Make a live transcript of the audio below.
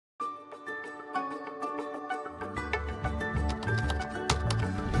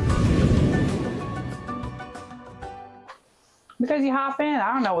Because you hop in.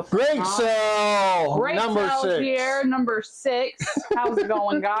 I don't know what's going on. GrateSell! Great number sell 6. here, number 6. How's it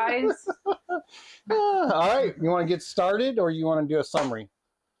going, guys? All right, you want to get started or you want to do a summary?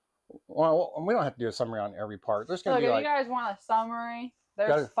 Well, we don't have to do a summary on every part. There's going to Look, be if like... you guys want a summary,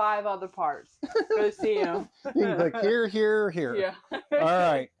 there's 5 other parts. Go see them. You can click here, here, here. Yeah. All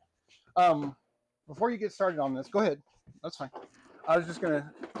right. Before you get started on this, go ahead. That's fine. I was just going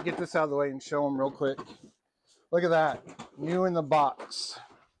to get this out of the way and show them real quick. Look at that. New in the box.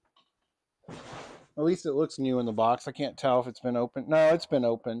 At least it looks new in the box. I can't tell if it's been opened. No, it's been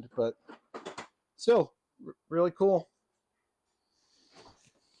opened, but still really cool.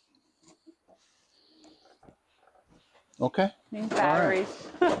 Okay. New batteries.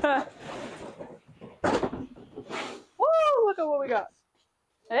 Right. Woo! Look at what we got.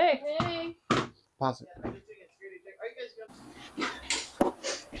 Hey. Hey. Pause it.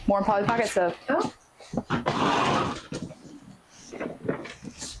 More Polly Pocket stuff. Oh.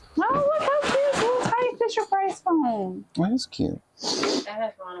 Oh, look how cute! Little tiny Fisher Price phone. That is cute. That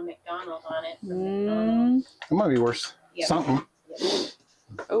has Ronald McDonald on it. It might be worse. Yep. Something. Yep.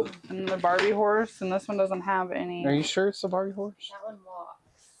 Oh, and the Barbie horse, and this one doesn't have any. Are you sure it's the Barbie horse? That one walks.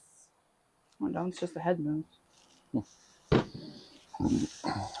 Oh, no, it's just the head moves. Why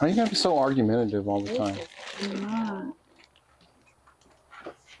are you gonna be so argumentative all the time? I'm not.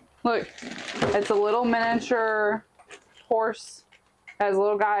 Look, it's a little miniature horse. It has a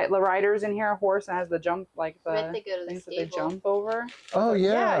little guy, the riders in here, a horse, and has the jump, like the Meant to go to the things that they stable. jump over. Oh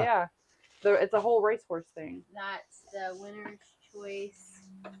yeah. Yeah. It's a whole racehorse thing. That's the winner's choice,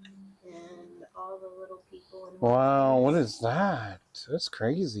 and all the little people. And Wow, what is that? That's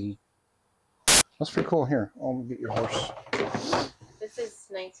crazy. That's pretty cool. Here, I'll get your horse. This is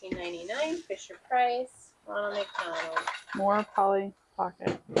 1999. Fisher Price, Ronald McDonald. More Polly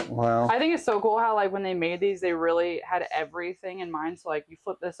Pocket. Wow. I think it's so cool how, like, when they made these, they really had everything in mind. So, like, you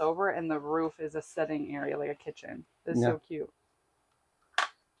flip this over, and the roof is a sitting area, like a kitchen. It's so cute.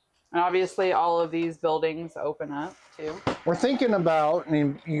 And obviously, all of these buildings open up, too. We're thinking about,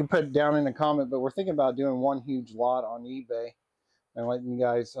 and you can put it down in the comment, but we're thinking about doing one huge lot on eBay and letting you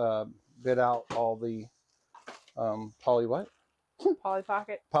guys bid out all the Polly what? Polly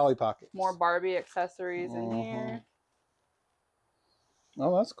Pocket. Polly Pockets. More Barbie accessories in here.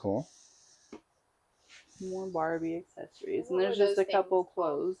 Oh, that's cool. More Barbie accessories. And What there's are just a those couple things?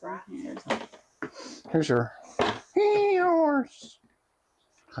 clothes in here. Here's your horse.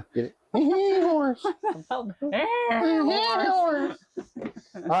 Get it? Horse. Horse.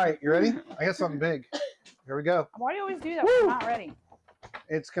 All right, you ready? I got something big. Here we go. Why do you always do that when I'm not ready?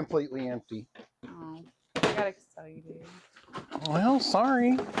 It's completely empty. Oh, I got excited. Well,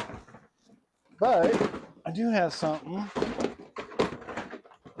 sorry. But I do have something.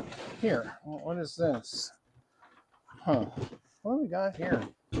 Here. What is this? Huh. What do we got here?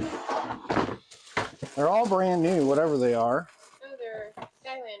 They're all brand new, whatever they are. Oh, they're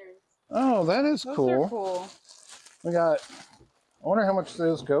sky lanterns. Oh, that is Those cool. are cool. We got, I wonder how much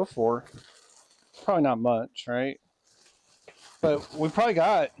those go for. Probably not much, right? But we probably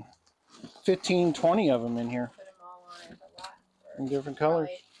got 15, 20 of them in here. Put them all on a lot for In different colors.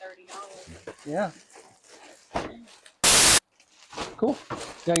 $30. Yeah. Cool.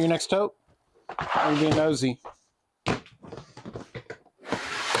 Got your next tote? Are you being nosy?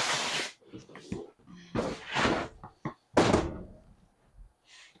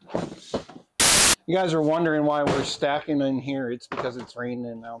 You guys are wondering why we're stacking in here. It's because it's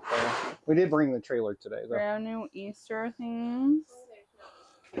raining out there. We did bring the trailer today, though. Brand new Easter things.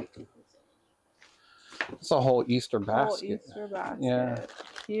 It's a whole Easter basket. Whole Easter basket. Yeah.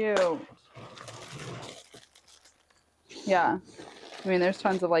 Cute. Yeah. I mean, there's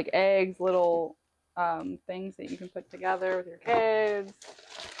tons of like eggs, little things that you can put together with your kids.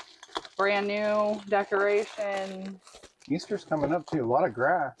 Brand new decoration. Easter's coming up too. A lot of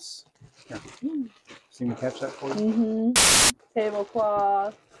grass. Here. See me catch that for you? Mm-hmm.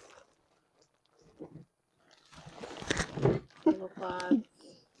 Tablecloth. Tablecloth.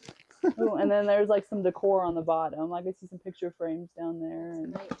 Ooh, and then there's like some decor on the bottom. I can see some picture frames down there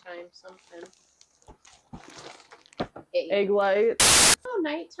and Nighttime something. egg lights. Oh,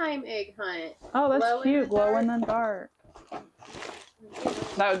 nighttime egg hunt. Oh, that's Glow in cute. the Glow in dark. the dark.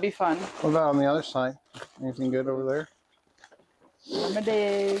 That would be fun. What about on the other side? Anything good over there?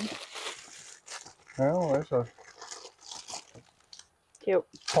 Lemonade. Oh, there's a Cute.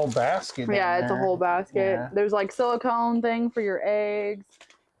 whole basket. Yeah, in it's a there. whole basket. Yeah. There's like silicone thing for your eggs,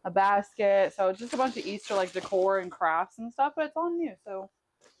 a basket. So it's just a bunch of Easter like decor and crafts and stuff, but it's all new. So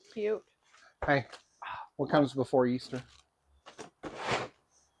cute. Hey, what comes before Easter?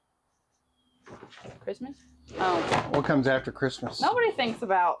 Christmas? Oh. What comes after Christmas? Nobody thinks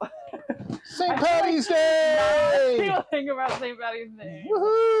about St. Patty's Day! People think about St. Patty's Day.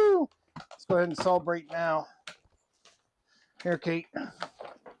 Woohoo! Let's go ahead and celebrate now. Here, Kate.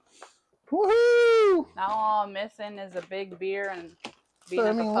 Woohoo! Now all I'm missing is a big beer and being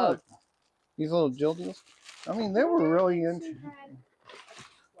at the pub. Look, these little Jill deals. I mean, they were really into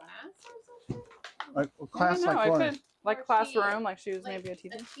like a class like what? Like classroom, like she was maybe a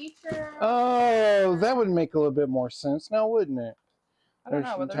teacher. Oh, that would make a little bit more sense now, wouldn't it? I don't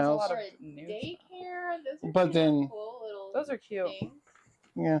know, but there's a lot of new daycare. Those are but then, cool little those are cute. things.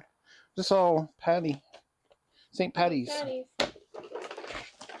 Yeah, just all Patty, St. Patty's.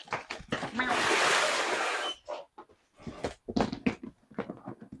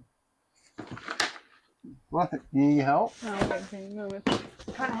 What? You need help? No, okay, can you move it?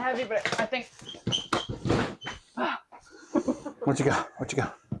 It's kind of heavy, but I think. What you got? What you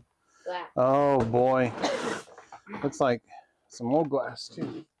got? Glass. Oh boy, looks like some old glass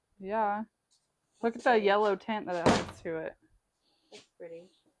too. Yeah. Look at the yellow tint that it has to it. That's pretty.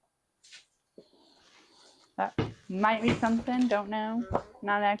 That might be something, don't know.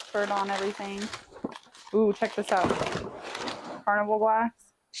 Not an expert on everything. Ooh, check this out. Carnival glass.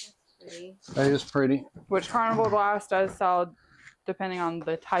 That's pretty. That is pretty. Which Carnival glass does sell depending on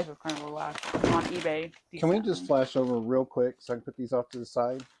the type of Carnival glass on eBay. Can we just flash over real quick so I can put these off to the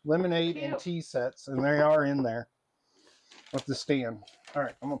side? Lemonade and tea sets, and they are in there with the stand. All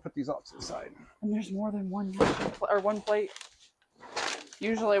right, I'm gonna put these off to the side. And there's more than one or one plate.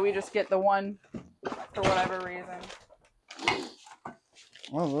 Usually we just get the one for whatever reason.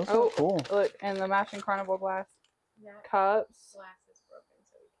 Oh, those are cool. Look, and the matching Carnival glass That cups. glass is broken,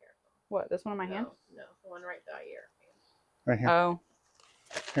 so be careful. What? This one in my hand? No, the one right by your hand. Right here. Oh,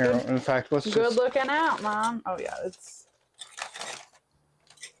 Here, in fact, let's good just... looking out, Mom. Oh yeah, it's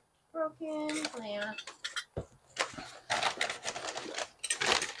Broken glass.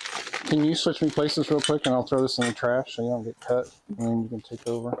 Can you switch me places real quick, and I'll throw this in the trash so you don't get cut, and then you can take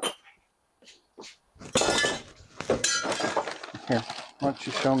over. Here, why don't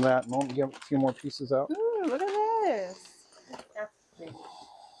you show them that, and we'll get a few more pieces out. Ooh, look at this. That's pretty.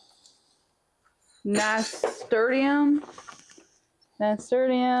 Nasturtium.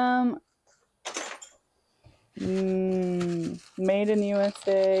 Made in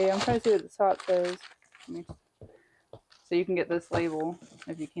USA. I'm trying to see what the top says. So you can get this label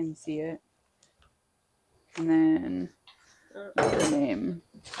if you can see it. And then what's the name?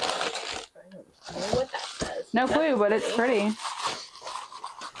 I don't know what that says. No clue, but it's pretty.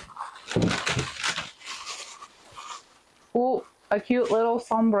 Ooh, a cute little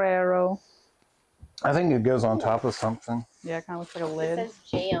sombrero. I think it goes on top of something. Yeah, it kind of looks like a It lid. says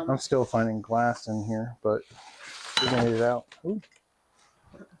jam. I'm still finding glass in here, but we're gonna get it out. Ooh.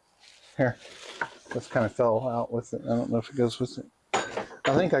 Here, this kind of fell out with it. I don't know if it goes with it.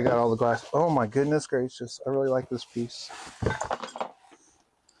 I think I got all the glass. Oh my goodness gracious! I really like this piece.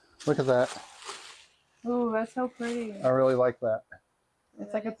 Look at that. Ooh, that's so pretty. I really like that.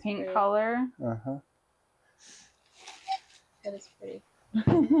 It's like a pink pretty. color. Uh-huh. That is pretty.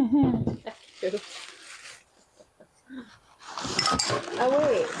 Oh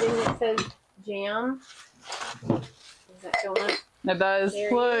wait, then it says jam. Does that donut? It does.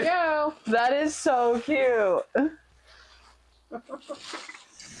 There Look, you go. that is so cute.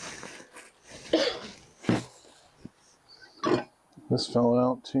 This fell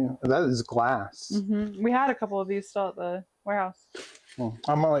out too. That is glass. We had a couple of these still at the warehouse. I'm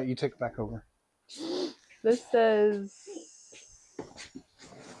gonna let you take it back over. This says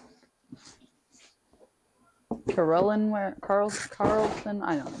Carolyn where Carlson,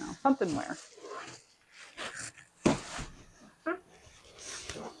 I don't know. Something where.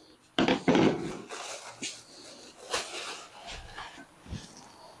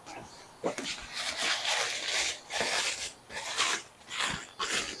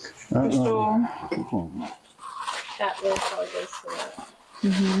 Crystal. That will probably goes to that.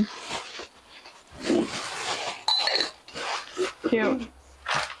 Cute.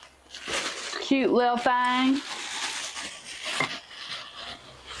 Cute little thing.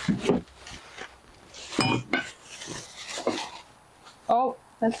 Oh,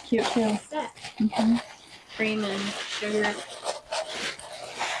 that's cute too. What's that? Cream and sugar.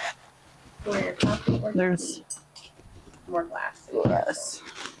 For your coffee or There's more glass. less.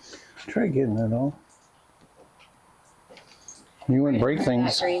 Try getting it all. You wouldn't break That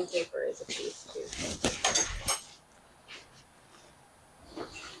things. green paper is a piece too.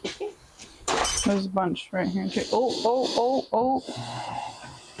 There's a bunch right here too. Oh.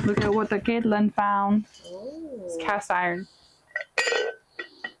 Look at what the Caitlin found. Oh. It's cast iron.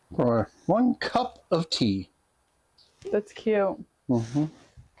 For 1 cup of tea. That's cute. Mm-hmm.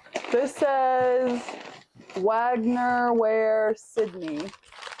 This says Wagner Ware Sydney.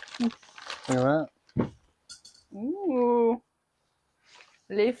 Look at that. Ooh.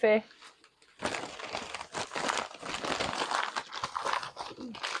 Leafy.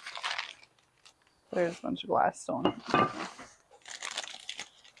 There's a bunch of glass stone.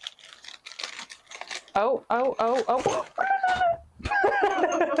 Oh.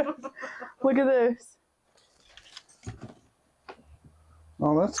 Look at this.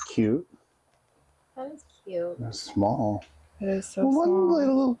 Oh, that's cute. That is cute. That's small. It is so One small.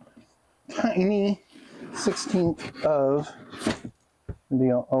 little tiny 16th of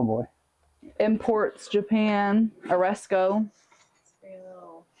the, oh boy. Imports Japan. Aresco. It's very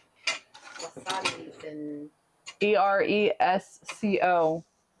little wasabis and ERESCO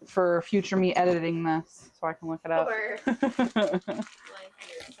for future me editing this so I can look it up. or like your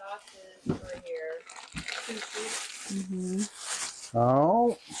sauces or your sushi. Mm-hmm.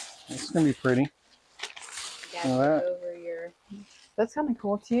 Oh, it's going to be pretty. Got that. over your. That's kind of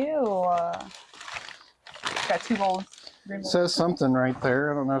cool too. Got 2 bowls. Green It bowls. says something right there.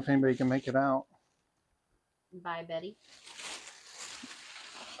 I don't know if anybody can make it out. Bye, Betty.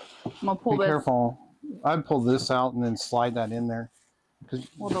 I'm gonna pull Be this. careful. I'd pull this out and then slide that in there.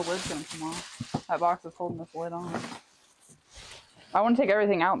 Well, the lid's gonna come off. That box is holding this lid on. I want to take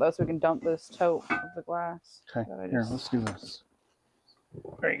everything out though, so we can dump this tote of the glass. Okay, that I here, just- let's do this.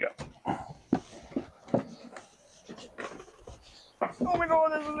 There you go. Oh my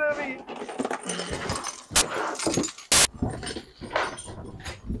god, this is heavy.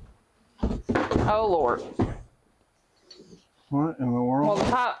 Oh lord. What in the Well, world? the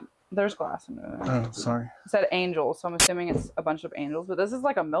top, there's glass under there. Oh, sorry. It said angels, so I'm assuming it's a bunch of angels, but this is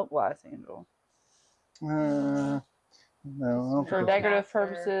like a milk glass angel. No, I don't For think decorative Alabaster.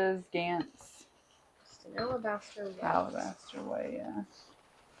 purposes, Gantz. Just an alabaster. vase. Alabaster way, yeah.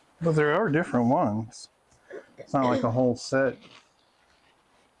 but there are different ones. It's not like a whole set.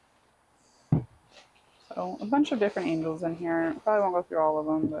 So a bunch of different angels in here. Probably won't go through all of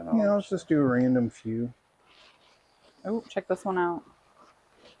them, but Yeah, let's just do a random few. oh, check this one out.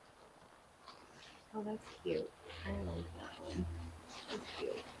 Oh, that's cute. I like that one. That's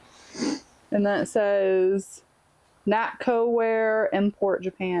cute. And then it says Natco Ware Import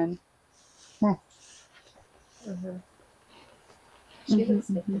Japan. Mm-hmm. She looks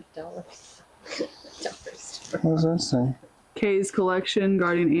like a dollar store. What does that say? Kay's Collection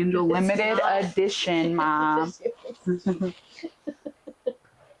Guardian Angel It's Limited not. Edition, Mom.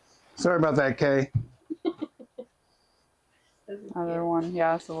 Sorry about that, Kay. Other one,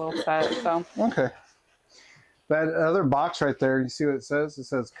 yeah, it's a little set. So Okay. That other box right there, you see what it says? It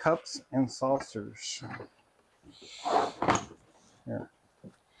says cups and saucers. Here.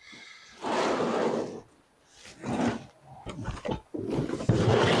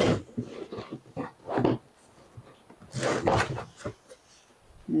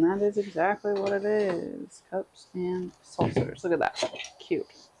 and that is exactly what it is. Cups and saucers. Look at that. Cute.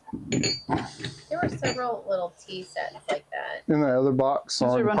 There were several little tea sets like that. In the other box These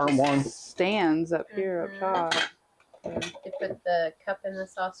are on a bunch part of 1. stands up here Mhm. up top. They put the cup and the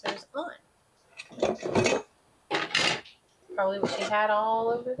saucers on. Probably what she had all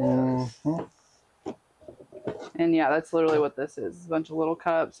over there. Mm-hmm. And yeah, that's literally what this is. It's a bunch of little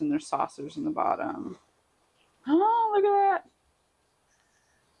cups and there's saucers in the bottom. Oh, look at that.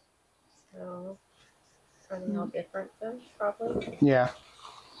 So, are they all different then? Probably. Yeah.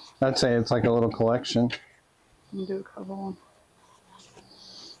 I'd say it's like a little collection. Let me do a couple.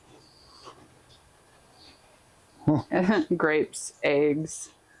 Grapes, eggs,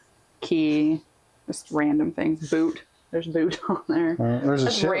 key, just random things. Boot. There's boot on there. There's a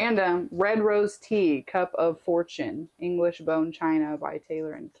That's ship. random. Red Rose Tea, Cup of Fortune, English Bone China by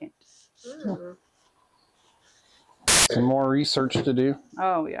Taylor and Kent. Mm. Some more research to do.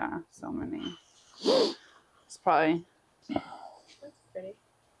 Oh yeah, so many. It's probably That's pretty.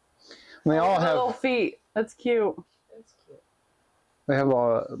 They all little have feet. That's cute. That's cute. they have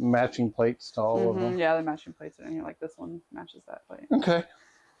matching plates to all of them. Yeah, the matching plates are in here. Like this one matches that plate. Okay.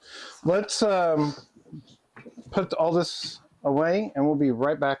 Let's put all this away and we'll be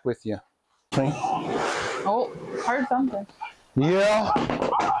right back with you. Oh, heard something. Yeah.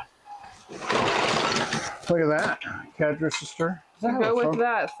 Look at that. Catch your sister. So go with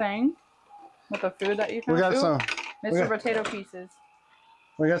that thing. With the food that you found. We got Ooh, some. Mr. Potato Pieces.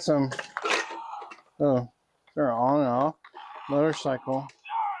 We got some. Oh, they're on and off. Motorcycle.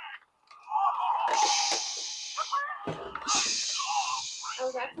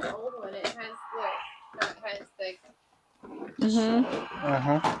 Oh, that's an old one. It has the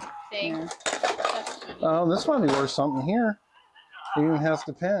Big. Yeah. Oh, this might be worth something here. It even has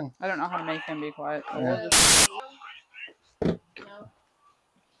the pin. I don't know how to make him be quiet. So Yeah. we'll just... No.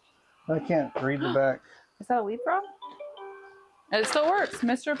 I can't read the back. Is that a leapfrog? It still works.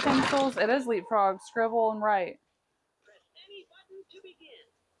 Mr. Pencils. It is leapfrog. Scribble and write.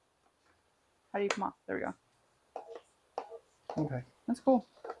 How do you come off? There we go. Okay. That's cool.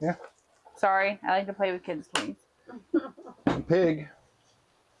 Yeah. Sorry, I like to play with kids' toys. Pig.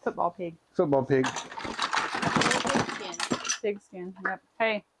 Football pig. Football pig. Pig skin. Yep.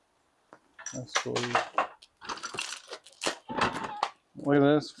 Hey. That's cool. Look at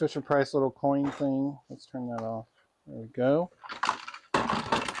this Fisher Price little coin thing. Let's turn that off. There we go.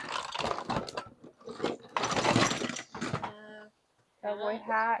 Cowboy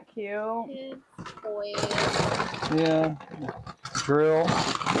hat. Cute. Kids, toys. Yeah. Drill.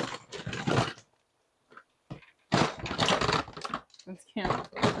 That's cute.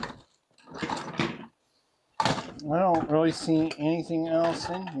 I don't really see anything else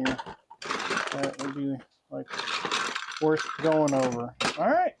in here that would be like worth going over. All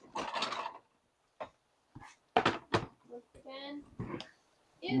right.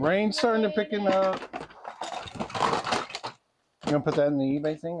 Rain's starting to pick it up. You gonna put that in the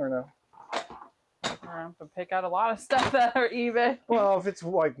eBay thing or no? We're gonna have to pick out a lot of stuff that are eBay. Well, if it's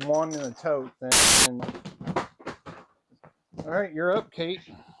like one in a tote, then... All right, you're up, Kate.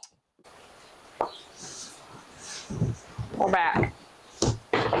 We're back.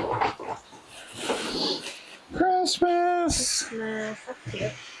 Christmas. That's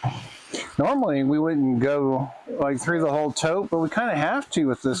cute. Normally we wouldn't go like through the whole tote, but we kind of have to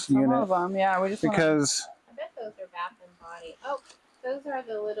with this Some unit of them, yeah. We just because I bet those are Bath and Body. Oh, those are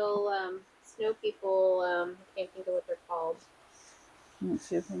the little snow people. I can't think of what they're called. Let's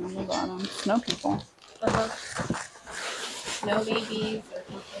see if we on the bottom. Snow people. Snow babies or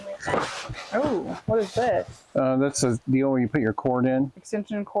something like that. Oh, what is this? that's a deal where you put your cord in.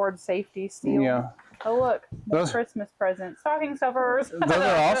 Extension cord safety steel. Yeah. Oh look, Those- Christmas present. Stocking stuffers. Those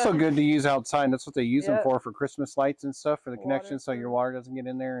are also good to use outside. That's what they use them Yep. for Christmas lights and stuff for the connection, so your Waterproof. water doesn't get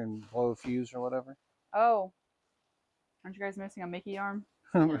in there and blow a fuse or whatever. Oh, aren't you guys missing a Mickey arm?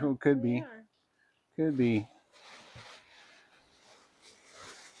 Could be. Yeah. Could be.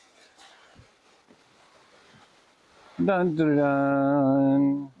 Dun dun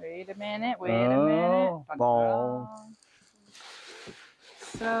dun. Wait a minute. Wait a minute. Dun, Ball. dun.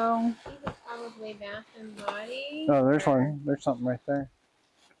 So, These are probably Bath and Body. Oh, there's or- one. There's something right there.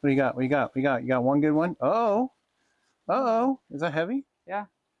 What do you got? What do you got? You got one good one? Uh-oh. Uh-oh. Is that heavy? yeah,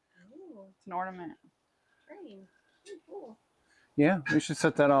 Ooh, it's an ornament. train. Ooh, cool. Yeah, we should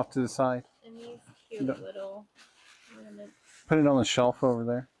set that off to the side. And these cute No. little ornaments. Put it on the shelf over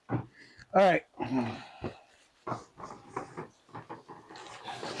there. All right.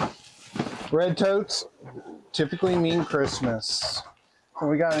 Red totes typically mean Christmas. And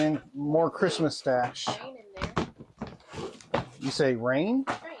we got in more Christmas stash. Train in there. You say rain?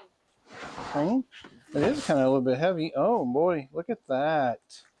 Train. Rain? It is kind of a little bit heavy. Oh boy, look at that.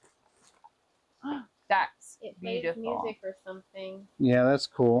 That's It plays beautiful. music or something. Yeah, that's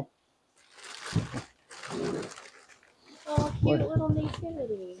cool. Oh, cute little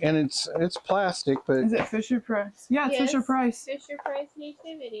nativity. And it's plastic, but Is it Fisher Price? Yeah, it's Yes. Fisher Price. Fisher Price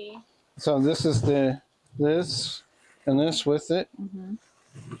nativity. so this is this and this with it. Mm-hmm.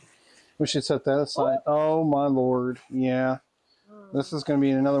 We should set that aside. Oh my lord. Yeah. This is going to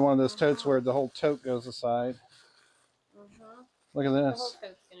be another one of those totes where the whole tote goes aside. Uh-huh. Look at The whole this.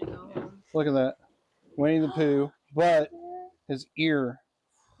 tote's gonna go home. Look at that. Winnie the Pooh. But his ear.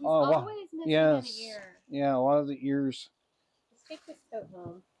 He's Oh, wow. always missing Yes. an ear. Yeah, a lot of the ears. Let's take this tote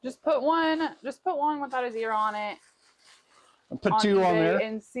home. Just put one without his ear on it. I put two on eBay there.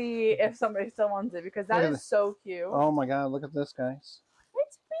 and see if somebody still wants it because that Look at is so cute. Oh my god, look at this, guys.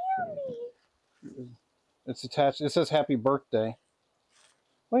 It's Bambi. It's attached. It says happy birthday.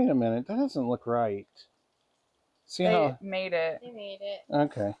 Wait a minute. That doesn't look right. See They how? made it. They made it.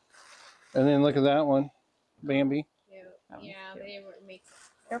 Okay. And then look at that one. Bambi. Cute. That one's Yeah, cute. they were make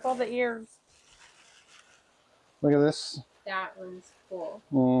Careful of the ears. Look at this. that one's cool.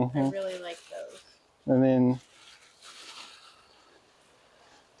 I hmm really like those. And then,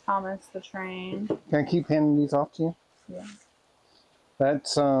 Thomas the Train. can I keep handing these off to you? Yeah.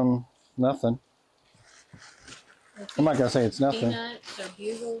 That's nothing. I'm not gonna say it's nothing. Peanuts or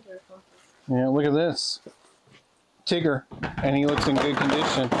bugles or something. Yeah, look at this. Tigger, and he looks in good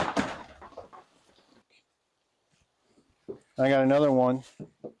condition. I got another one.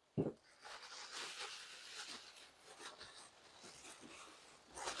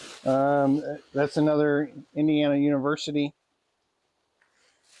 That's another Indiana University.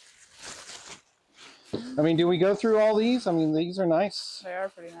 I mean, do we go through all these? I mean, these are nice. They are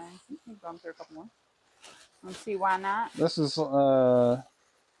pretty nice. We've gone through a couple more. Let's see, why not? This is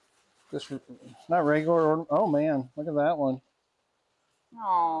this not regular. Oh man, look at that one.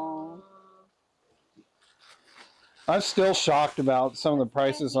 Oh. I'm still shocked about some of the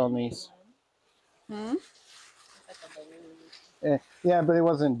prices on these. Hmm? Yeah, but it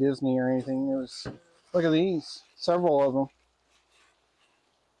wasn't Disney or anything. It was. Look at these. Several of them.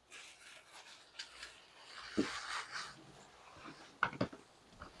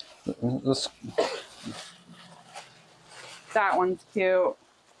 This. That one's cute.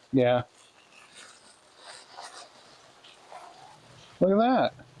 Yeah. Look at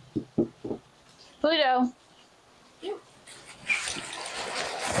that. Pluto.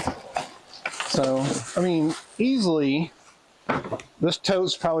 So, I mean, easily, this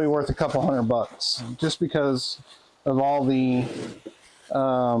tote's probably worth a couple $100 just because of all the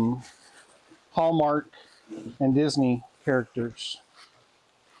Hallmark and Disney characters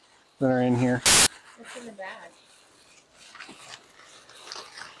that are in here. What's in the bag?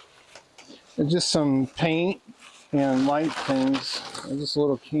 It's just some paint and light things. Just a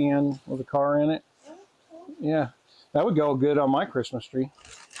little can with a car in it. Yeah, that would go good on my Christmas tree.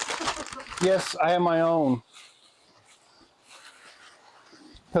 Yes, I have my own.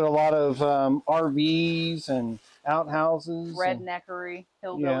 Put a lot of RVs and outhouses. Redneckery,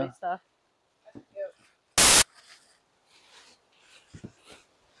 hillbilly stuff.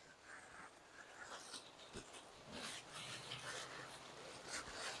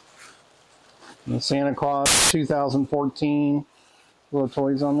 And Santa Claus 2014. Little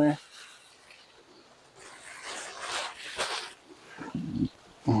toys on there.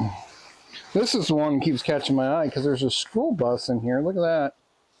 This is the one that keeps catching my eye because there's a school bus in here. Look at that.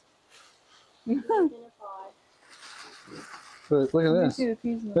 But look at this.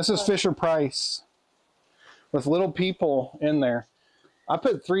 This is Fisher Price with little people in there. I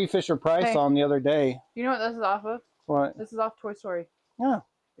put 3 Fisher Price on the other day. You know what this is off of? What? This is off Toy Story. Yeah.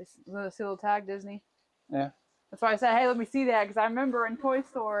 This see a little tag, Disney. Yeah. That's why I said, hey, let me see that, because I remember in Toy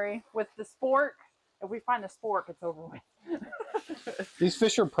Story with the spork, if we find the spork, it's over with. These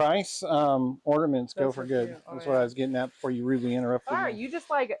Fisher Price ornaments go for good. Oh, That's what I was getting at before you rudely interrupted All right, me. you just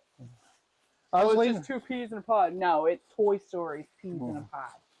like, I was it's leaving. just 2 peas in a pod. No, it's Toy Story's peas in a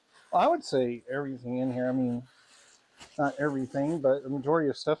pod. I would say everything in here. I mean, not everything, but the majority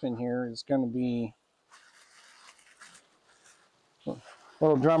of stuff in here is going to be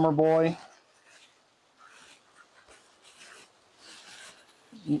little drummer boy.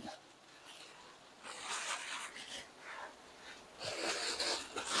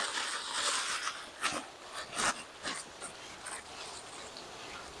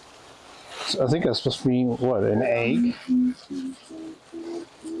 So I think that's supposed to be, what, an egg? And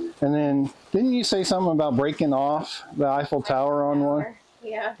then, didn't you say something about breaking off the Eiffel Tower on one?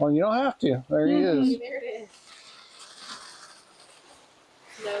 Yeah. Well, you don't have to. There he is. There it is.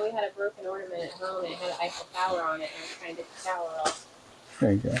 No, we had a broken ornament at home and it had an Eiffel Tower on it and I was trying to get the tower off.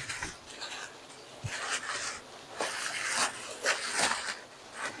 There you go.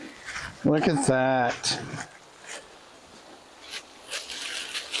 Look at that.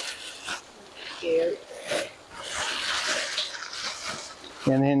 Cute.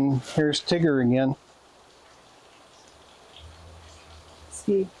 And then here's Tigger again.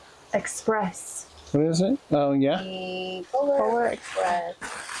 See, Express. What is it? Oh, yeah. The Polar Express.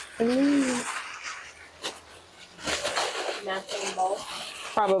 Matching bowl.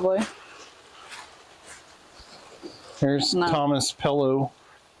 Probably. Here's Thomas Pillow.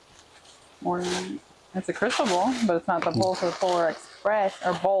 Ornament. It's a crystal bowl, but it's not the bowl for the Polar Express,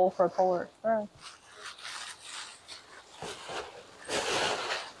 or bowl for Polar Express.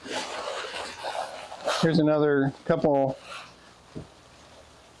 Here's another couple,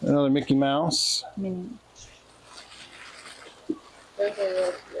 another Mickey Mouse. Mini. Those are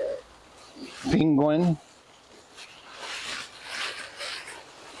real cute. Penguin.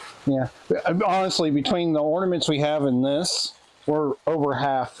 Yeah. Honestly, between the ornaments we have in this, we're over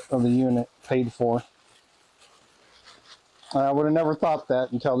half of the unit paid for. I would have never thought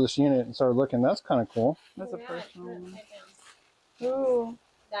that until this unit and started looking. That's kind of cool. That's a personal one. Ooh.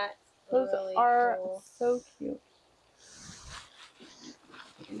 That's Those really are cool. so cute.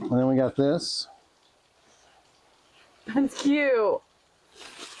 And then we got this. That's cute.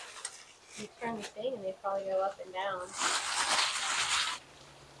 You turn the thing and they probably go up and down.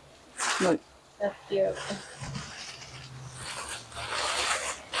 Look. That's cute.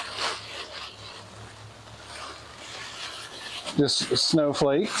 Just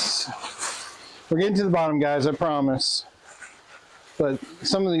snowflakes. We're getting to the bottom, guys, I promise. But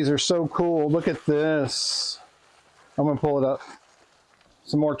some of these are so cool. Look at this. I'm gonna pull it up.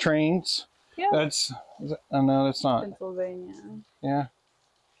 Some more trains. Yeah. That's, oh no, that's not. Pennsylvania. Yeah.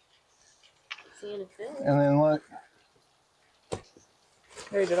 Santa Fe. And then look.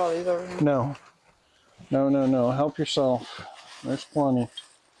 They did all these over here. No. No, no, no. Help yourself. There's plenty.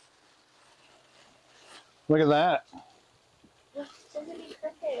 Look at that. Jiminy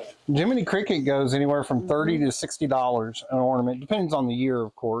Cricket. Jiminy Cricket goes anywhere from $30 to $60 an ornament. Depends on the year,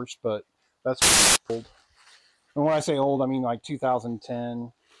 of course, but that's old. And when I say old, I mean like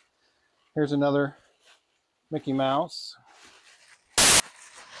 2010. Here's another Mickey Mouse.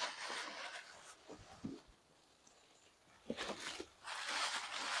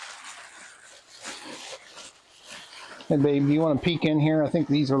 Hey, babe, do you want to peek in here? I think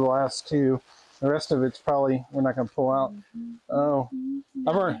these are the last two. The rest of it's probably, we're not going to pull out. Oh,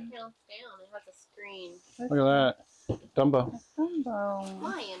 I've already. It counts down. It has a screen. Look at that. Dumbo. Dumbo.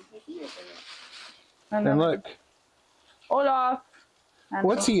 Lion with ears in it. And look. Olaf.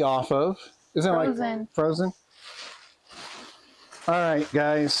 What's he off of? Isn't it like Frozen? All right,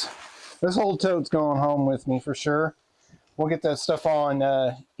 guys. This whole tote's going home with me for sure. We'll get that stuff on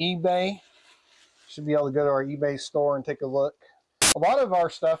eBay. Should be able to go to our eBay store and take a look. A lot of our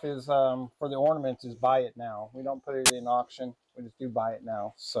stuff is for the ornaments is buy it now. We don't put it in auction. We just do buy it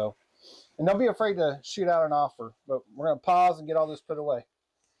now. So, and don't be afraid to shoot out an offer. But we're gonna pause and get all this put away.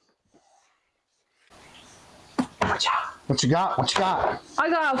 What you got? What you got? I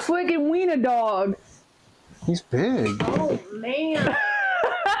got a freaking wiener dog. He's big. Oh, man.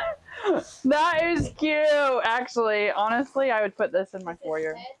 That is cute. Actually, honestly, I would put this in my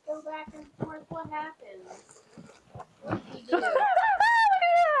foyer. His head go back and forth. What happened? What did he do? Look at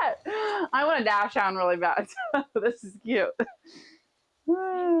that. I want to dash down really bad. This is cute. Take that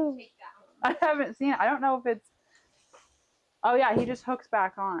one. I haven't seen it. I don't know if it's... Oh, yeah, he just hooks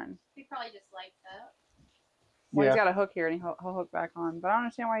back on. He probably just likes that. Well, Yeah. he's got a hook here, and he'll hook back on. But I don't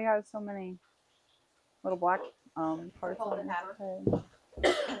understand why he has so many little black parts Hold on it, his have head.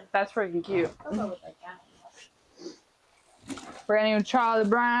 That's freaking cute. I'll go with like that. Brand new Charlie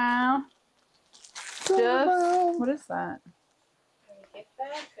Brown. Just, what is that? A gift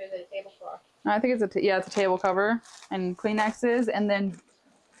bag or the tablecloth? I think it's it's a table cover and Kleenexes and then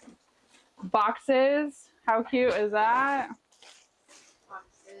boxes. How cute is that?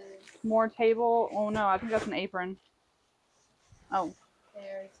 Boxes. More table. Oh no, I think that's an apron. Oh,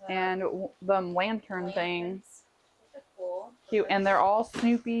 There's and the lantern thing. lanterns. Those are cool. Cute, and they're all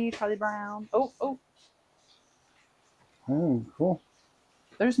Snoopy, Charlie Brown. Oh, Oh, cool.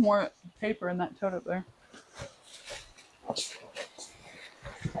 there's more paper in that tote up there.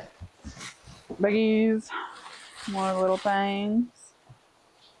 Biggies, more little things.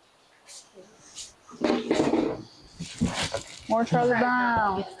 More Charlie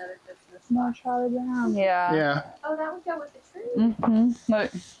Brown. Get another Christmas More box. Charlie Brown. Yeah. Yeah. Oh, that would go with the tree. Mm-hmm.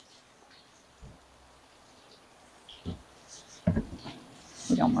 Look.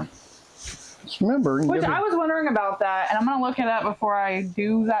 We got more. Just remember. Which I was wondering about that, and I'm gonna look it up before I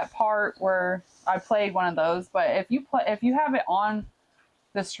do that part where I played one of those. But if you have it on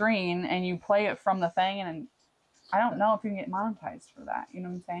the screen and you play it from the thing, and I don't know if you can get monetized for that. You know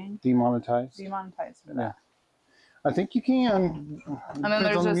what I'm saying? Demonetized. Demonetized for that. I think you can. And then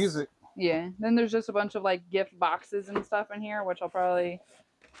there's on the just music. Yeah. Then there's just a bunch of like gift boxes and stuff in here, which me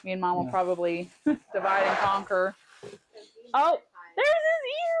and Mom will probably divide and conquer. Oh, there's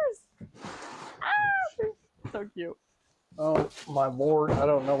his ears. Ah, so cute. Oh, my Lord. I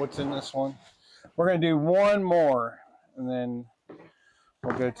don't know what's in this one. We're going to do one more, and then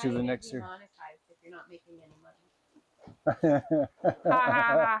we'll go to the next year. If you're not making any money. Ha ha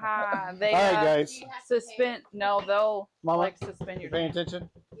ha ha. They All right, guys. Do you have to pay? suspend. No, they'll Mama, like suspend you your. paying attention?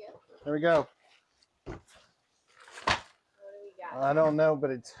 Yep. There we go. What do we got? I don't know,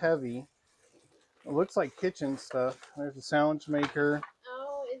 but it's heavy. It looks like kitchen stuff. There's a sandwich maker,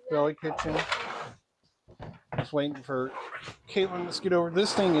 Oh, is that belly kitchen. Just waiting for Caitlin to scoot over.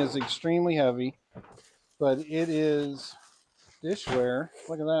 This thing is extremely heavy, but it is dishware.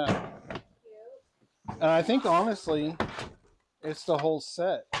 Look at that. cute? And I think honestly, it's the whole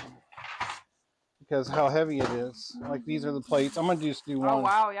set because how heavy it is. Like these are the plates. I'm gonna just do one. Oh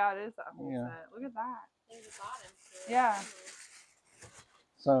wow, yeah, it is that whole Yeah. set. Look at that. There's a bottom to it. Yeah.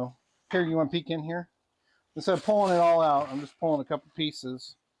 So here, you want to peek in here? Instead of pulling it all out, I'm just pulling a couple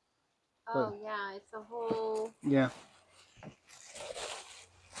pieces. Oh yeah, it's a whole Yeah.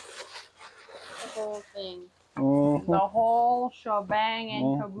 thing. Mhm. The whole shebang and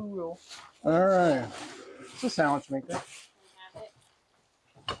Mhm. caboodle. All right. It's a sandwich maker. We have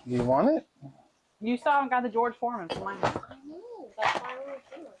Do you want it? You still haven't got the George Foreman from mine. I know. That's why we're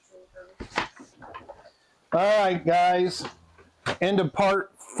doing this. All right, guys. End of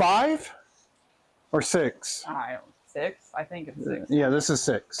part 5 or 6? I don't 6. I think it's 6. Yeah, this is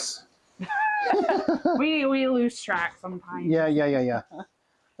 6. we lose track sometimes. Yeah.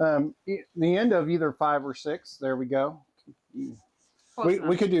 The end of either 5 or 6. There we go.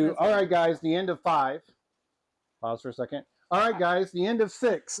 We could do. All right, guys. The end of 5. Pause for a second. All right, guys. The end of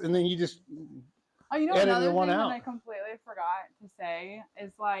 6, and then you just. Oh, you know, edit another the one thing out. that I completely forgot to say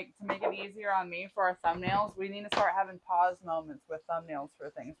is, like, to make it easier on me for our thumbnails, we need to start having pause moments with thumbnails for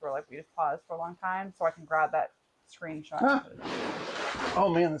things where, like, we just pause for a long time so I can grab that screenshot. Huh. Oh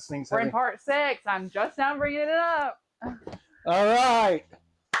man, this thing's We're heavy. in part 6. I'm just now bringing it up. All right.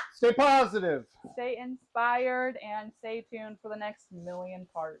 Stay positive. Stay inspired and stay tuned for the next million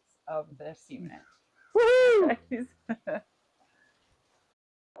parts of this unit. Woohoo! Guys.